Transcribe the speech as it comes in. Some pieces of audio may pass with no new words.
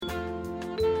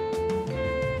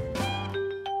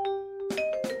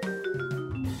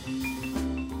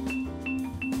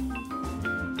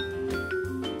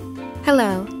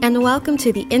Hello, and welcome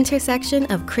to the intersection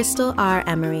of Crystal R.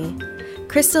 Emery.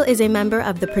 Crystal is a member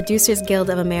of the Producers Guild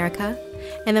of America,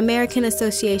 an American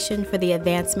Association for the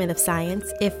Advancement of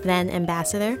Science, if then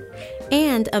ambassador,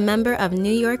 and a member of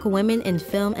New York Women in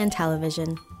Film and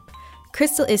Television.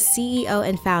 Crystal is CEO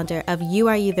and founder of You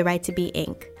Are You the Right to Be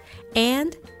Inc.,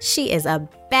 and she is a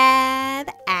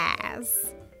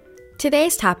badass.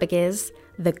 Today's topic is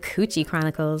the Coochie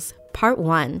Chronicles, Part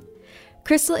 1.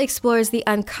 Crystal explores the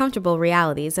uncomfortable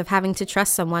realities of having to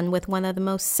trust someone with one of the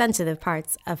most sensitive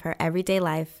parts of her everyday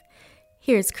life.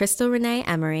 Here's Crystal Renee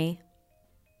Emery.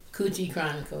 Coochie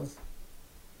Chronicles.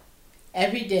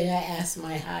 Every day I ask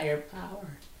my higher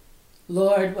power,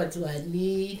 Lord, what do I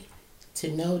need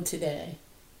to know today?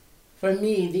 For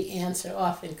me, the answer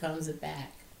often comes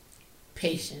back.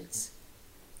 Patience.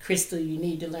 Crystal, you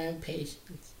need to learn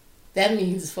patience. That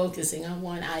means focusing on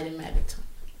one item at a time,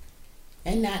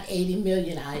 and not 80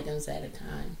 million items at a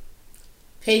time.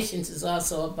 Patience is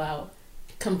also about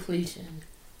completion,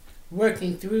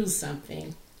 working through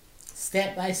something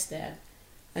step by step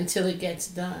until it gets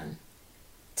done.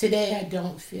 Today I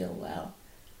don't feel well.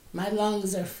 My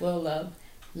lungs are full of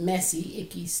messy,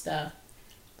 icky stuff,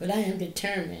 but I am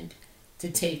determined to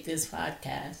take this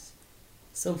podcast.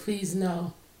 So please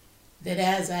know that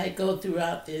as I go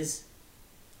throughout this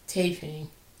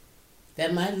taping,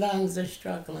 that my lungs are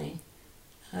struggling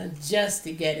just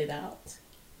to get it out.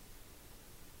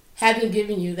 Having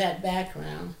given you that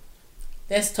background,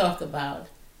 let's talk about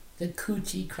the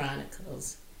Coochie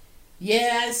Chronicles.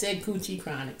 Yeah, I said Coochie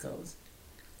Chronicles.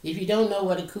 If you don't know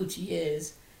what a coochie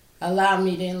is, allow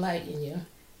me to enlighten you,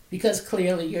 because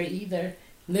clearly you're either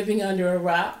living under a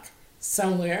rock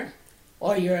somewhere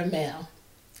or you're a male.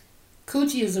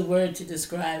 Coochie is a word to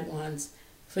describe one's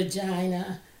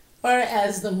vagina, or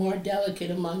as the more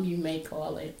delicate among you may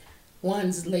call it,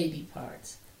 one's lady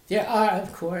parts. There are,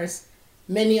 of course,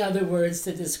 many other words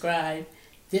to describe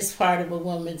this part of a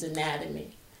woman's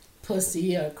anatomy.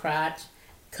 Pussy or crotch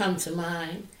come to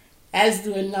mind, as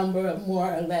do a number of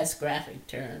more or less graphic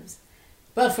terms.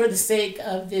 But for the sake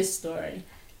of this story,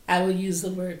 I will use the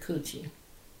word coochie.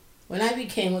 When I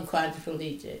became a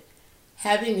quadriplegic,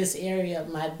 having this area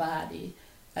of my body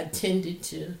attended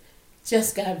to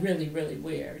just got really, really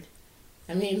weird.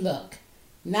 I mean, look,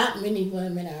 not many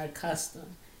women are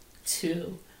accustomed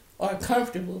to or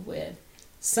comfortable with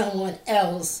someone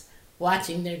else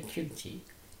watching their coochie.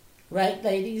 Right,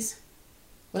 ladies?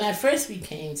 When I first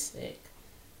became sick,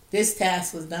 this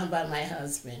task was done by my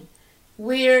husband.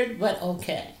 Weird, but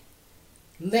okay.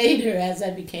 Later, as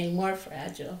I became more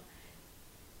fragile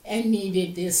and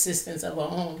needed the assistance of a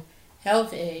home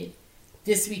health aide,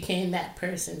 this became that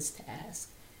person's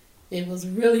task. It was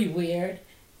really weird,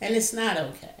 and it's not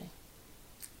okay.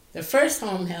 The first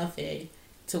home health aide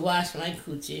to wash my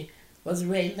coochie was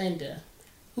Ray Linda,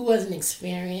 who was an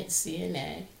experienced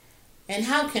CNA. And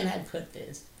how can I put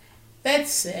this?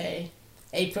 Let's say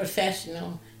a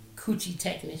professional coochie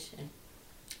technician.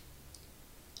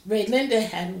 Ray Linda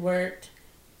had worked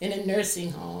in a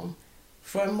nursing home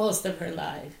for most of her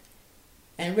life,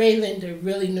 and Ray Linda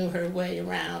really knew her way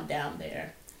around down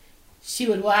there. She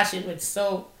would wash it with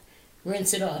soap,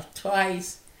 rinse it off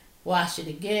twice, wash it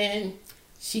again.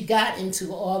 She got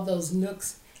into all those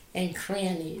nooks and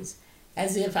crannies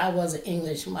as if I was an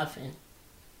English muffin.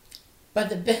 But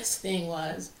the best thing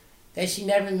was that she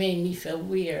never made me feel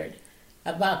weird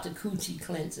about the coochie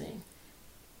cleansing.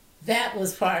 That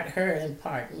was part her and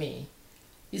part me.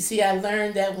 You see, I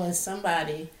learned that when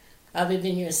somebody other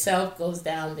than yourself goes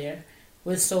down there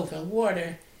with soap and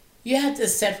water, you have to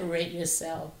separate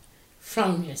yourself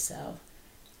from yourself.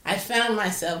 I found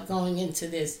myself going into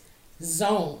this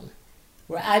zone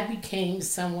where I became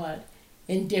somewhat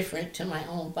indifferent to my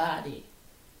own body.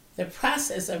 The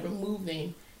process of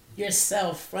removing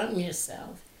yourself from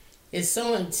yourself is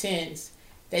so intense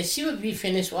that she would be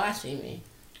finished washing me,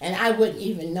 and I wouldn't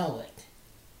even know it.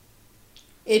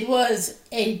 It was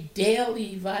a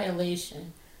daily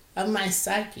violation of my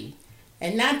psyche,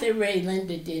 and not that Ray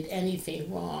Linda did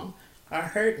anything wrong or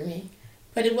hurt me,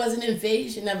 but it was an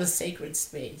invasion of a sacred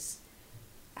space.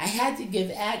 I had to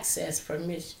give access,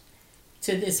 permission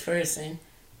to this person,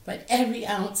 but every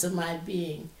ounce of my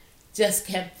being just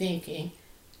kept thinking,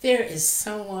 there is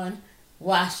someone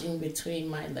washing between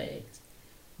my legs.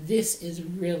 This is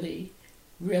really,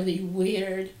 really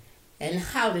weird, and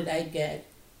how did I get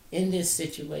in this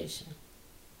situation?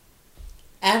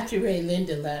 After Ray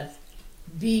Linda left,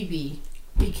 BB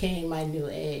became my new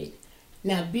aide.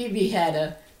 Now, BB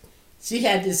had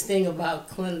this thing about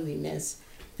cleanliness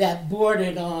that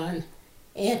bordered on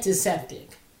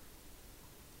antiseptic.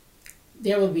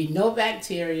 There will be no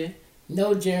bacteria,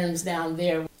 no germs down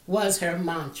there was her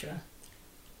mantra.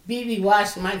 BB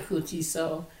washed my coochie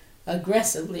so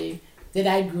aggressively that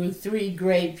I grew 3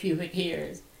 gray pubic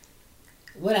hairs.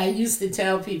 What I used to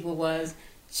tell people was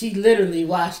she literally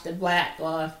washed the black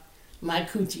off my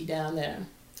coochie down there.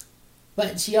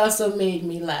 But she also made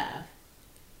me laugh.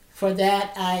 For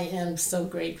that, I am so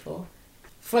grateful.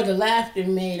 For the laughter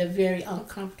made a very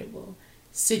uncomfortable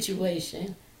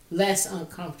situation less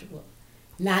uncomfortable.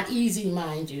 Not easy,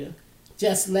 mind you,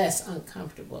 just less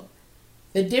uncomfortable.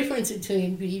 The difference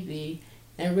between BB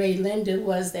and Ray Linda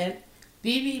was that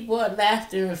BB brought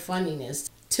laughter and funniness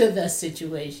to the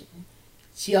situation.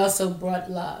 She also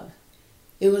brought love.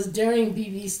 It was during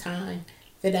BB's time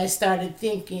that I started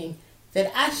thinking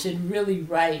that I should really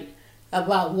write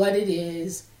about what it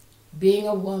is being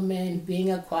a woman, being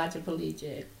a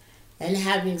quadriplegic, and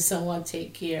having someone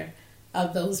take care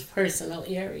of those personal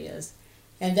areas.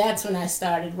 And that's when I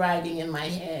started writing in my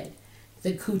head,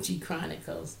 the Coochie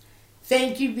Chronicles.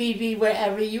 Thank you, BB,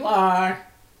 wherever you are.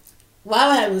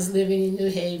 While I was living in New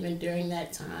Haven during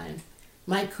that time,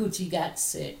 my coochie got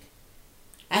sick.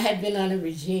 I had been on a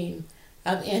regime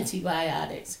of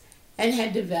antibiotics and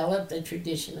had developed a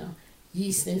traditional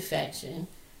yeast infection,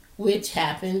 which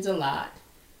happens a lot,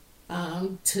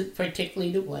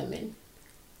 particularly to women,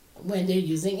 when they're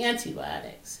using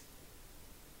antibiotics.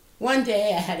 One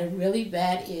day I had a really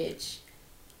bad itch,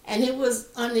 and it was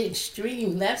on the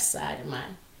extreme left side of my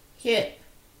hip.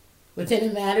 Within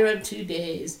a matter of 2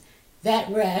 days,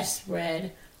 that rash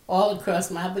spread all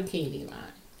across my bikini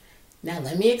line. Now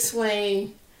let me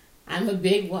explain. I'm a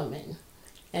big woman,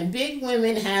 and big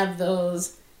women have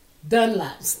those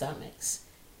Dunlop stomachs.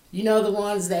 You know, the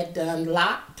ones that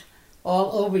Dunlopped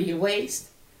all over your waist?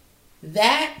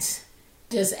 That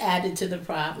just added to the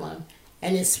problem,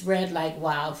 and it spread like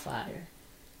wildfire.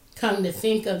 Come to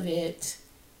think of it,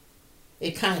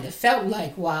 it kind of felt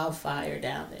like wildfire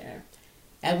down there.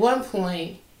 At one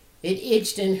point, it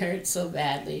itched and hurt so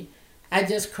badly, I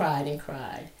just cried and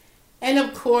cried. And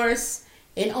of course,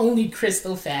 in only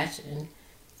Crystal fashion,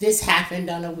 this happened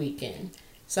on a weekend,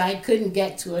 so I couldn't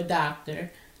get to a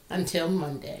doctor until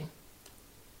Monday.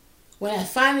 When I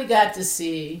finally got to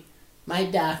see my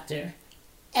doctor,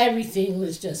 everything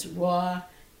was just raw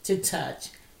to touch,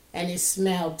 and it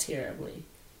smelled terribly.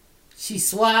 She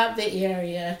swabbed the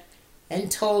area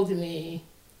and told me,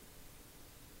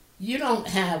 "You don't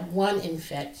have one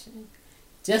infection.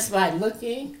 Just by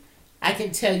looking, I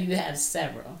can tell you have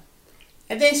several."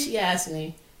 And then she asked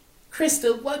me,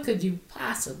 "Crystal, what could you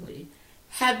possibly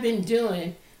have been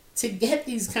doing to get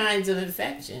these kinds of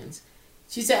infections?"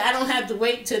 She said, "I don't have to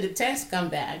wait till the tests come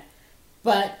back,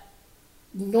 but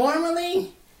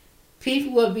normally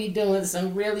people will be doing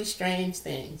some really strange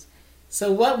things.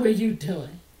 So what were you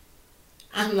doing?"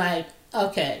 I'm like,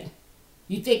 okay,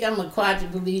 you think I'm a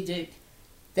quadriplegic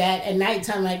that at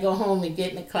nighttime I go home and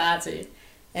get in the closet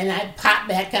and I pop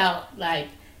back out like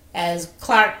as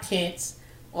Clark Kent's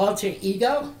alter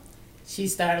ego? She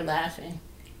started laughing.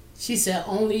 She said,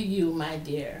 "Only you, my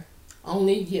dear,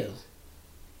 only you."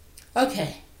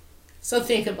 Okay, so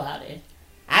think about it.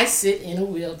 I sit in a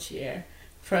wheelchair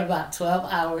for about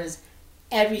 12 hours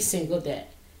every single day.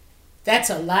 That's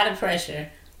a lot of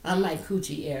pressure on my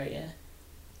coochie area.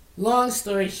 Long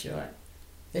story short,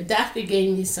 the doctor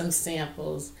gave me some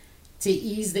samples to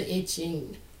ease the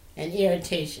itching and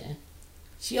irritation.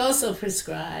 She also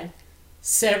prescribed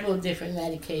several different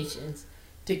medications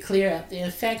to clear up the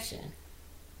infection.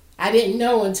 I didn't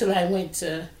know until I went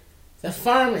to the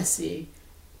pharmacy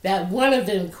that one of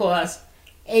them cost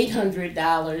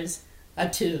 $800 a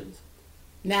tube.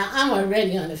 Now, I'm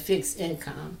already on a fixed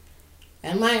income,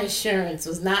 and my insurance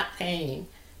was not paying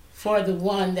for the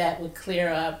one that would clear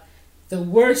up the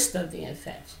worst of the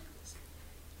infections.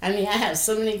 I mean, I have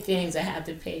so many things I have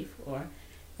to pay for,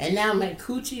 and now my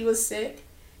coochie was sick.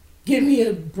 Give me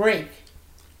a break.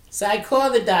 So I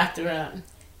called the doctor up,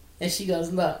 and she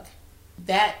goes, "Look,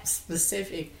 that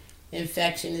specific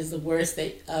infection is the worst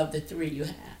of the 3 you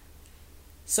have."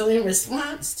 So in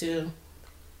response to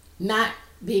not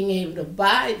being able to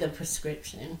buy the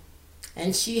prescription,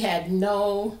 and she had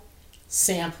no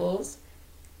samples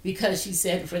because she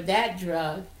said for that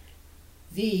drug,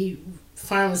 the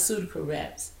pharmaceutical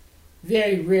reps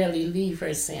very rarely leave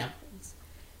her samples.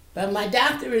 But my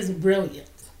doctor is brilliant.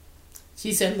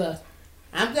 She said, "Look,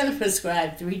 I'm going to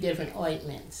prescribe 3 different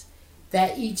ointments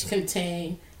that each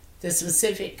contain the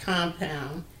specific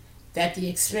compound that the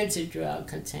expensive drug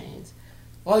contains.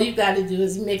 All you got to do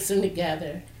is mix them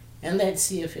together and let's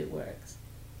see if it works."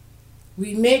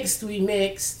 We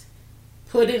mixed,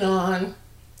 put it on,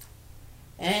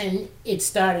 and it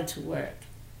started to work.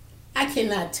 I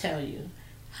cannot tell you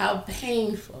how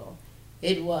painful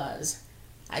it was.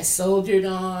 I soldiered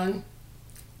on,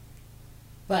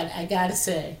 but I gotta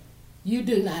say, you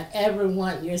do not ever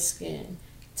want your skin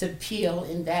to peel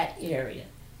in that area.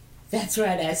 That's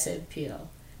right, I said peel.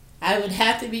 I would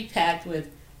have to be packed with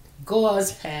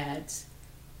gauze pads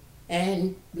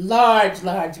and large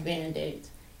Band-Aids.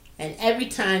 And every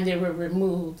time they were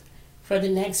removed for the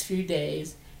next few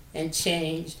days and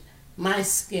changed, my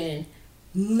skin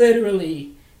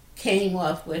literally came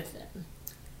off with them.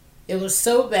 It was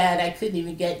so bad I couldn't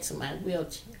even get to my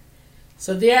wheelchair.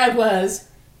 So there I was,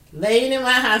 laying in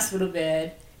my hospital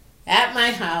bed, at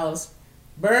my house,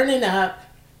 burning up,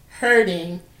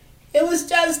 hurting. It was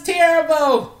just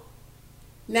terrible.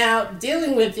 Now,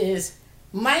 dealing with this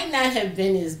might not have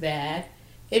been as bad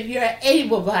if you're an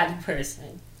able-bodied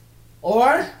person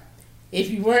or if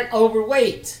you weren't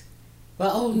overweight.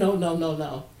 But oh,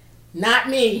 no. Not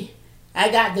me. I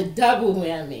got the double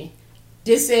whammy,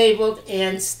 disabled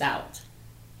and stout.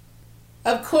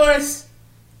 Of course,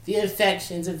 the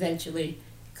infections eventually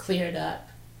cleared up,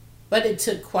 but it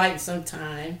took quite some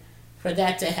time for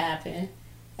that to happen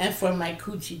and for my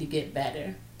coochie to get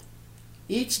better.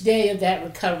 Each day of that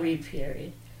recovery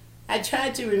period, I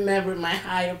tried to remember my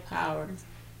higher power's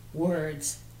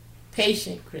words.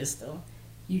 Patient, Crystal.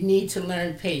 You need to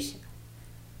learn patience.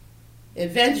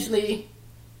 Eventually,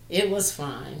 it was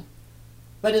fine,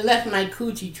 but it left my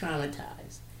coochie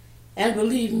traumatized. And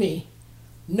believe me,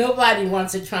 nobody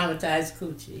wants a traumatized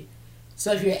coochie.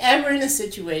 So if you're ever in a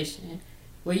situation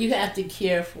where you have to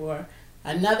care for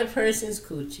another person's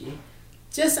coochie,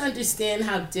 just understand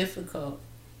how difficult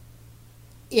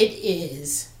it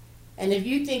is. And if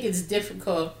you think it's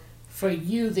difficult for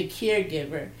you, the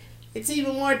caregiver, it's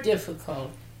even more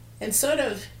difficult and sort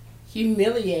of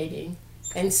humiliating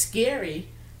and scary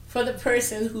for the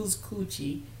person whose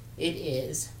coochie it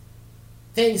is.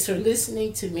 Thanks for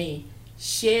listening to me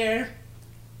share.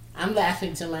 I'm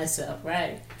laughing to myself,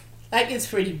 right? Like it's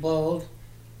pretty bold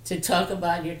to talk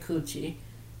about your coochie.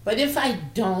 But if I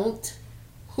don't,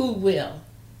 who will?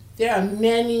 There are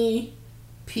many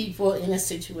people in a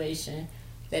situation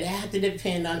that have to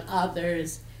depend on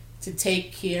others to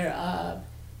take care of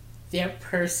their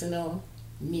personal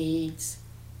needs.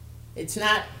 It's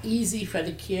not easy for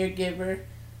the caregiver,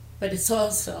 but it's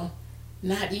also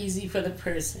not easy for the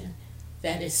person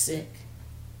that is sick.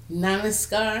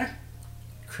 Namaskar,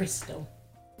 Crystal.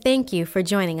 Thank you for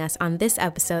joining us on this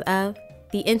episode of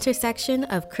The Intersection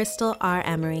of Crystal R.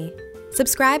 Emery.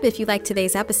 Subscribe if you like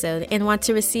today's episode and want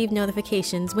to receive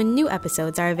notifications when new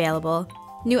episodes are available.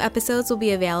 New episodes will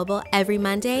be available every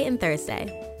Monday and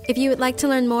Thursday. If you would like to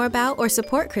learn more about or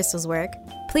support Crystal's work,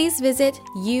 please visit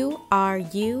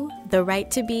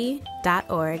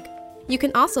youareyoutherightobe.org. You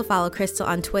can also follow Crystal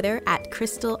on Twitter at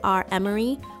Crystal R.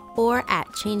 Emery or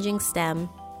at Changing STEM.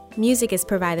 Music is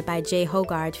provided by Jay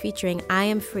Hogard featuring I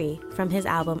Am Free from his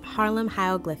album Harlem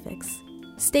Hieroglyphics.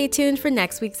 Stay tuned for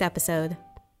next week's episode.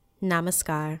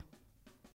 Namaskar.